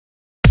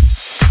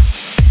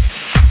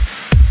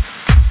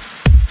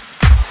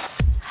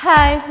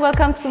Hi,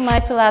 welcome to my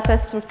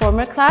Pilates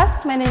Reformer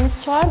class. My name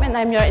is Charm and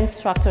I'm your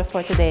instructor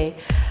for today.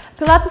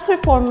 Pilates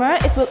Reformer,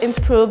 it will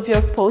improve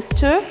your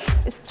posture,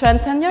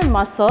 strengthen your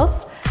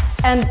muscles,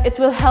 and it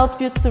will help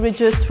you to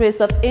reduce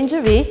risk of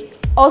injury,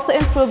 also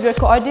improve your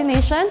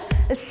coordination,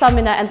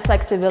 stamina, and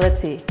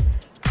flexibility.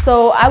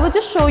 So I will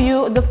just show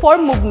you the 4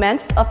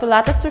 movements of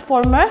Pilates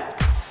Reformer,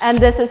 and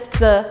this is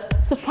the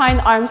supine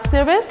arm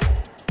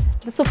series,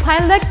 the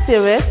supine leg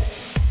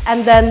series,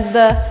 and then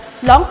the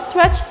long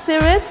stretch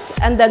series,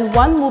 and then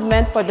 1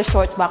 movement for the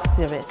short box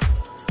series.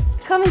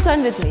 Come and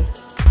join with me.